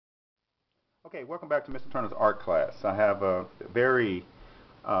Okay, welcome back to Mr. Turner's art class. I have a very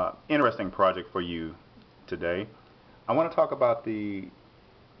interesting project for you today. I want to talk about the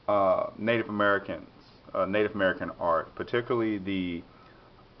Native Americans, Native American art, particularly the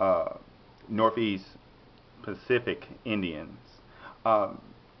uh, Northeast Pacific Indians. Well,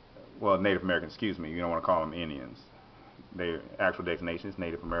 Native Americans, excuse me. You don't want to call them Indians. Their actual designation is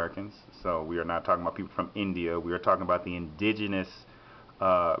Native Americans. So we are not talking about people from India. We are talking about the indigenous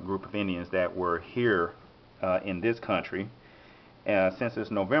group of Indians that were here in this country. Since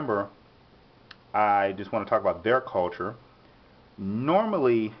it's November, I just want to talk about their culture.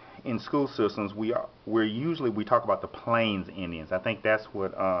 Normally, in school systems, we talk about the Plains Indians. I think that's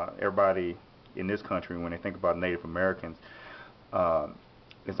what everybody in this country, when they think about Native Americans, uh,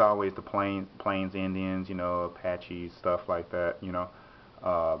 it's always the Plains Indians, Apaches, stuff like that,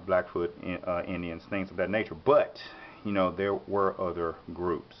 Blackfoot Indians, things of that nature. But there were other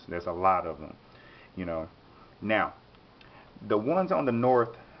groups. There's a lot of them. Now, the ones on the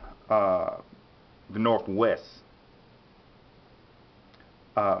northwest,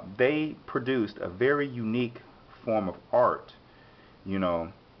 they produced a very unique form of art,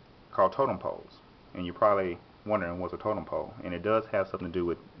 called totem poles. And you're probably wondering what's a totem pole, and it does have something to do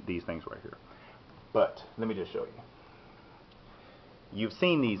with these things right here. But let me just show you. You've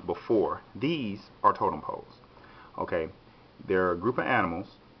seen these before. These are totem poles. Okay, they're a group of animals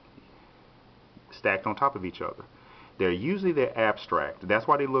stacked on top of each other. They're abstract. That's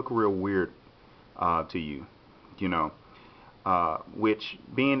why they look real weird to you, which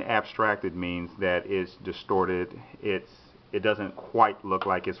being abstracted means that it's distorted. It doesn't quite look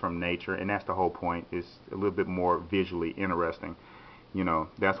like it's from nature, and that's the whole point. It's a little bit more visually interesting.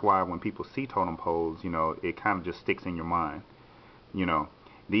 That's why when people see totem poles, it kind of just sticks in your mind.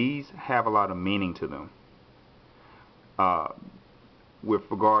 These have a lot of meaning to them. With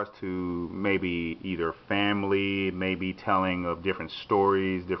regards to maybe either family, maybe telling of different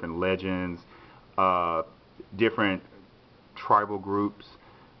stories, different legends, different tribal groups,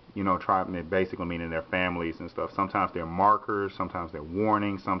 tribe basically meaning their families and stuff. Sometimes they're markers, sometimes they're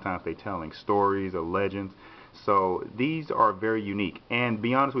warnings, sometimes they're telling stories or legends. So these are very unique. And to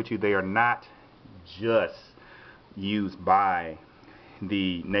be honest with you, they are not just used by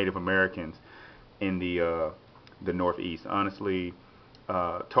the Native Americans in the Northeast. Honestly,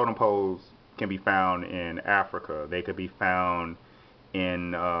 totem poles can be found in Africa. They could be found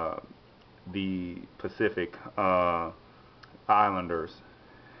in the Pacific Islanders.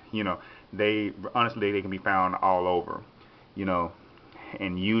 They can be found all over.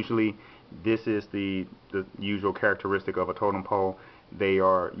 And usually this is the usual characteristic of a totem pole. They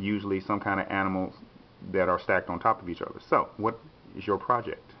are usually some kind of animals that are stacked on top of each other. So, what is your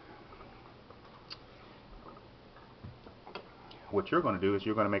project? What you're going to do is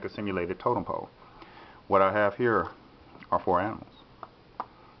you're going to make a simulated totem pole. What I have here are 4 animals.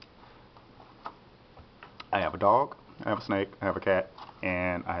 I have a dog, I have a snake, I have a cat,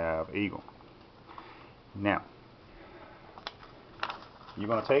 and I have an eagle. Now, you're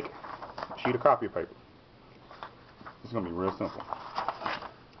going to take a sheet of copy paper. It's going to be real simple.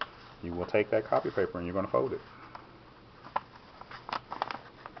 You will take that copy paper and you're going to fold it.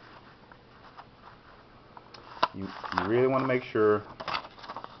 You really want to make sure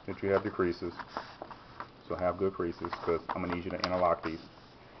that you have your creases. So have good creases, because I'm going to need you to interlock these.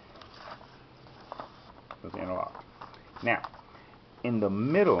 Those are interlocked. Now, in the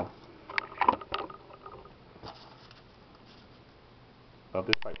middle of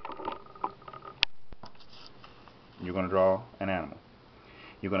this paper, you're going to draw an animal.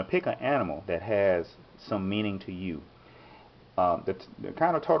 You're going to pick an animal that has some meaning to you. The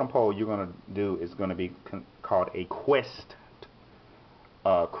kind of totem pole you're going to do is going to be called a crest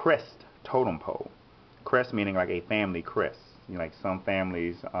totem pole. Crest meaning like a family crest. Like some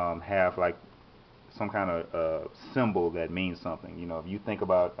families have like some kind of symbol that means something. If you think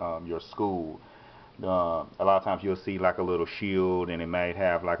about your school, a lot of times you'll see like a little shield, and it might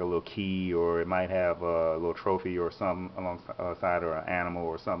have like a little key, or it might have a little trophy or something alongside, or an animal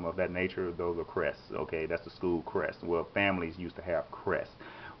or something of that nature. Those are crests. Okay, that's the school crest. Well, families used to have crests.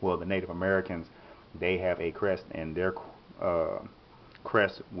 Well, the Native Americans, they have a crest, and their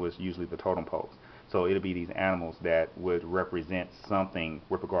crest was usually the totem poles. So it'll be these animals that would represent something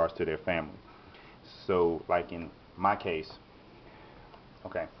with regards to their family. So, like in my case,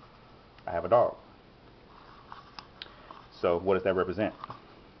 okay, I have a dog. So what does that represent?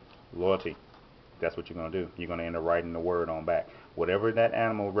 Loyalty. That's what you're going to do. You're going to end up writing the word on back. Whatever that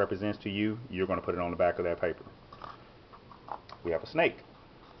animal represents to you, you're going to put it on the back of that paper. We have a snake.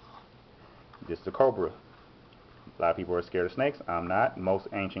 This is a cobra. A lot of people are scared of snakes. I'm not. Most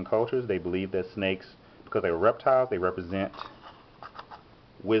ancient cultures, they believe that snakes, because they were reptiles, they represent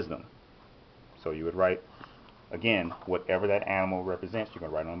wisdom. So you would write, again, whatever that animal represents, you're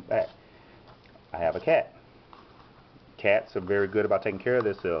going to write on the back. I have a cat. Cats are very good about taking care of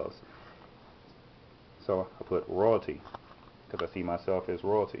themselves. So I put royalty, because I see myself as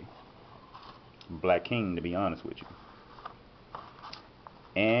royalty. Black king, to be honest with you.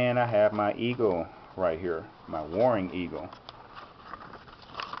 And I have my eagle right here, my warring eagle.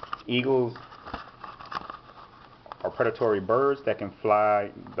 Eagles are predatory birds that can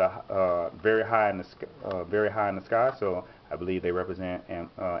fly very high in the sky. So I believe they represent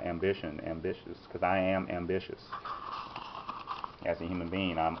ambitious, because I am ambitious as a human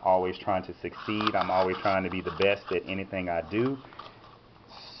being. I'm always trying to succeed. I'm always trying to be the best at anything I do.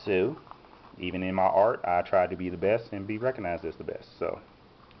 So even in my art, I try to be the best and be recognized as the best. So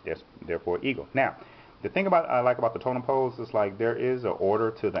therefore eagle. Now, the thing I like about the totem poles is like there is an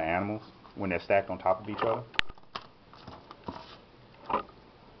order to the animals when they're stacked on top of each other.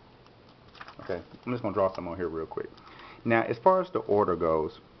 Okay, I'm just going to draw some on here real quick. Now, as far as the order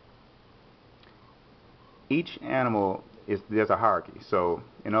goes, each animal there's a hierarchy. So,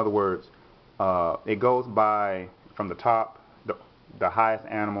 in other words, it goes by from the top, the highest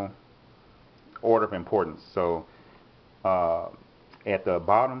animal, order of importance. So, at the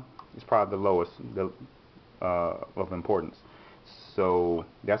bottom is probably the lowest of importance. So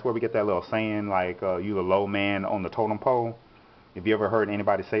that's where we get that little saying like you the low man on the totem pole. If you ever heard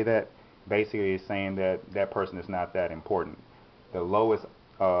anybody say that, basically it's saying that that person is not that important. The lowest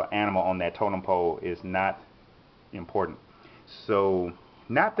animal on that totem pole is not important. So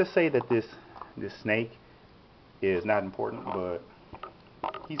not to say that this snake is not important, but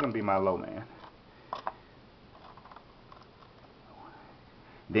he's gonna be my low man.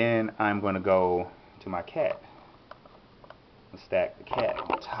 Then I'm going to go to my cat and stack the cat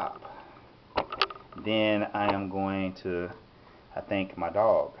on top. Then I am going to, I think, my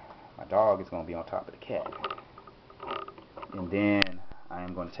dog. My dog is going to be on top of the cat. And then I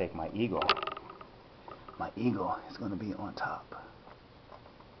am going to take my eagle. My eagle is going to be on top.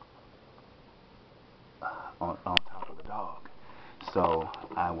 On top of the dog. So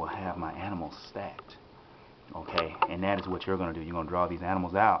I will have my animals stacked. Okay, and that is what you're going to do. You're going to draw these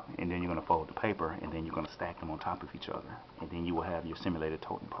animals out, and then you're going to fold the paper, and then you're going to stack them on top of each other, and then you will have your simulated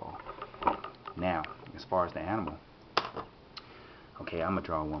totem pole. Now, as far as the animal, okay, I'm going to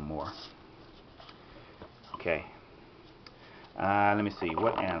draw one more. Okay, let me see,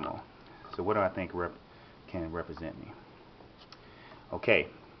 what animal? So what do I think can represent me? Okay,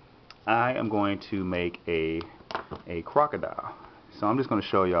 I am going to make a crocodile. So I'm just going to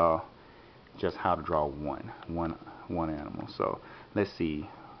show y'all just how to draw one animal. So let's see.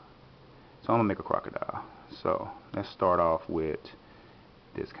 So I'm gonna make a crocodile. So let's start off with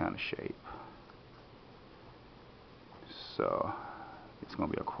this kind of shape. So it's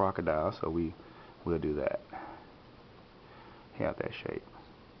gonna be a crocodile. So we'll do that. Have that shape.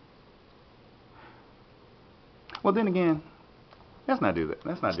 Well, then again, let's not do that.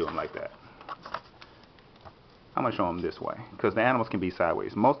 Let's not do them like that. I'm going to show them this way, because the animals can be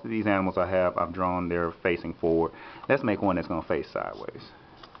sideways. Most of these animals I've drawn, they're facing forward. Let's make one that's going to face sideways.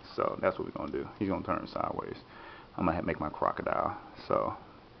 So that's what we're going to do. He's going to turn sideways. I'm going to make my crocodile. So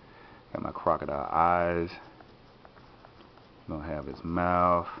got my crocodile eyes. I'm going to have his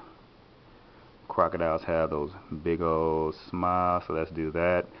mouth. Crocodiles have those big old smiles, so let's do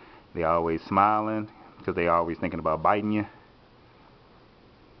that. They're always smiling because they're always thinking about biting you.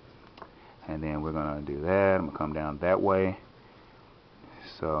 And then we're going to do that. I'm going to come down that way.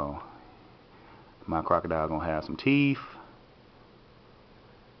 So my crocodile is going to have some teeth.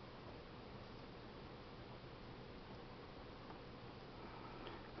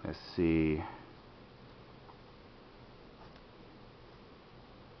 Let's see.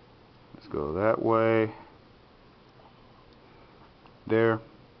 Let's go that way. There.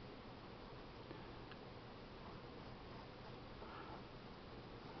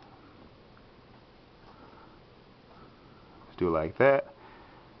 Do like that.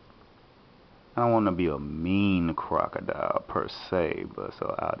 I don't want to be a mean crocodile per se, but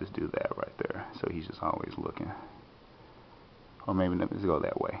so I'll just do that right there. So he's just always looking. Or maybe let's go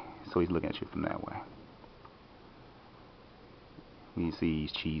that way. So he's looking at you from that way. You see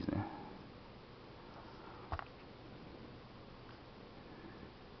he's cheesing.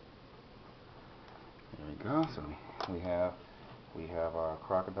 There we go. So we have our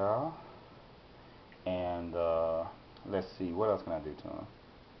crocodile. And let's see, what else can I do to him?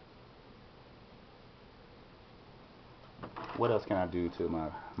 What else can I do to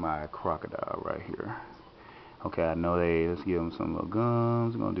my crocodile right here? Okay, I know let's give him some little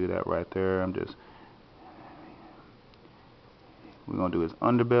gums. We're gonna do that right there. We're gonna do his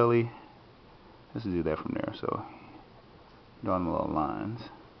underbelly. Let's do that from there. So, drawing the little lines.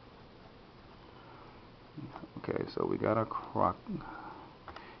 Okay, so we got our croc.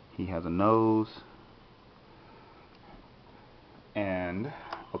 He has a nose. And,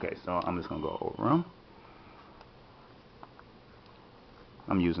 okay, so I'm just gonna go over him.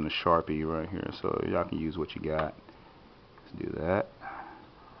 I'm using a Sharpie right here, so y'all can use what you got. Let's do that.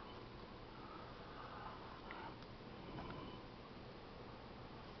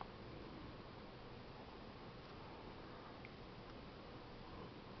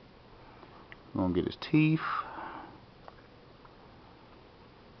 I'm gonna get his teeth.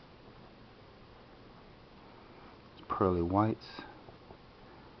 His pearly whites.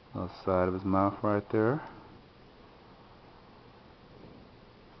 On the side of his mouth right there.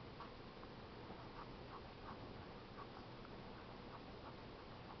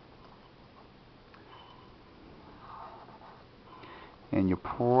 And you're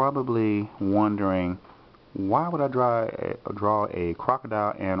probably wondering, why would I draw a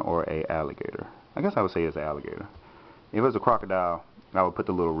crocodile and or a alligator? I guess I would say it's an alligator. If it was a crocodile, I would put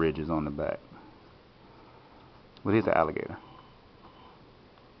the little ridges on the back. But he's an alligator.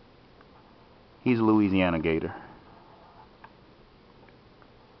 He's a Louisiana gator.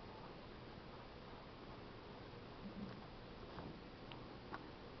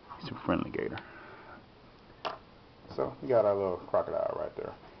 He's a friendly gator. So we got our little crocodile right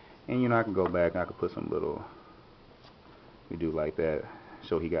there. And you know, I can go back and I can put some little, we do like that,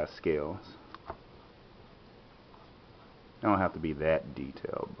 so he got scales. I don't have to be that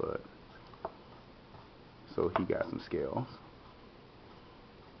detailed, but so he got some scales.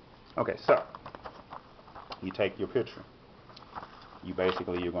 Okay, so you take your picture. You're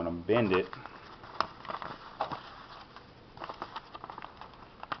going to bend it,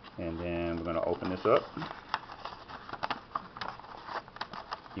 and then we're going to open this up.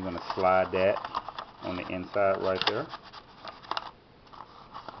 You're going to slide that on the inside right there.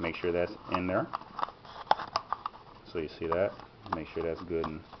 Make sure that's in there. So you see that. Make sure that's good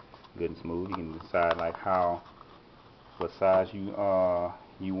and smooth. You can decide like what size you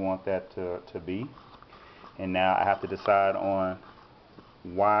want that to be. And now I have to decide on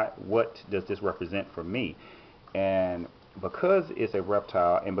what does this represent for me. And because it's a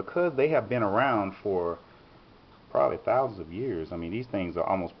reptile, and because they have been around for probably thousands of years, I mean, these things are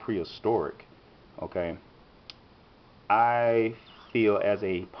almost prehistoric, okay? I feel as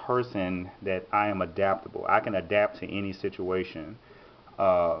a person that I am adaptable. I can adapt to any situation.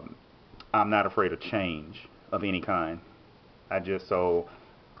 I'm not afraid of change of any kind. I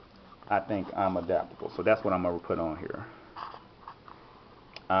think I'm adaptable. So that's what I'm going to put on here.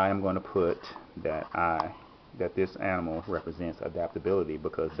 I am going to put that this animal represents adaptability,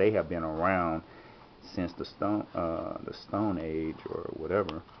 because they have been around since the Stone Age or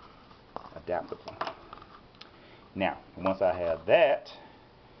whatever. Adaptable. Now, once I have that,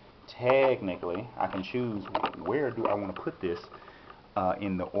 technically I can choose where do I want to put this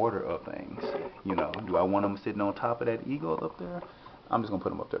in the order of things. You know, do I want them sitting on top of that eagle up there? I'm just gonna put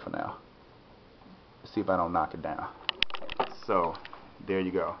them up there for now. See if I don't knock it down. So there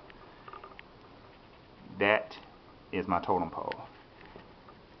you go. That is my totem pole.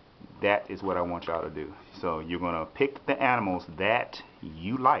 That is what I want y'all to do. So you're gonna pick the animals that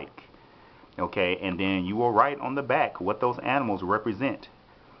you like, okay, and then you will write on the back what those animals represent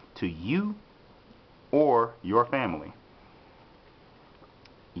to you or your family.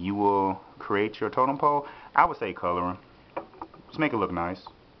 You will create your totem pole. I would say color them. Just make it look nice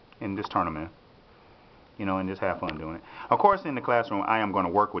and just turn them in. You know, and just have fun doing it. Of course, in the classroom, I am going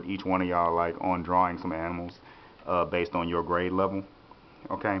to work with each one of y'all like on drawing some animals based on your grade level.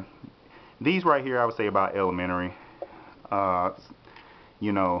 Okay, these right here I would say about elementary.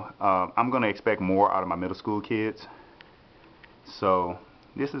 You know, I'm going to expect more out of my middle school kids. So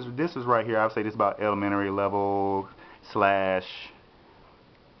this is right here. I would say this is about elementary level /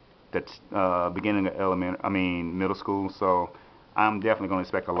 that's beginning of middle school. So I'm definitely going to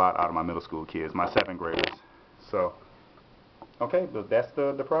expect a lot out of my middle school kids, my 7th graders. So okay, but that's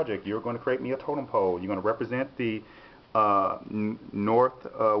the project. You're going to create me a totem pole. You're going to represent the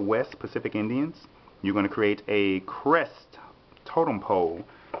Northwest Pacific Indians. You're going to create a crest totem pole,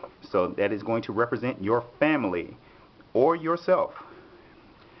 so that is going to represent your family or yourself.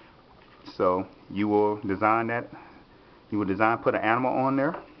 So you will design that. You will put an animal on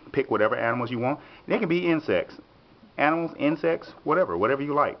there. Pick whatever animals you want. They can be insects, animals, insects, whatever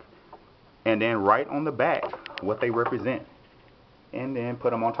you like. And then write on the back what they represent. and then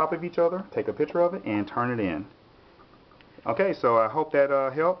put them on top of each other, take a picture of it, and turn it in. Okay, so I hope that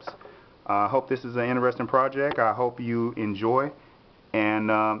helps. I hope this is an interesting project. I hope you enjoy,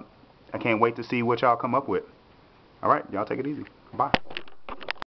 and I can't wait to see what y'all come up with. Alright, y'all take it easy. Bye.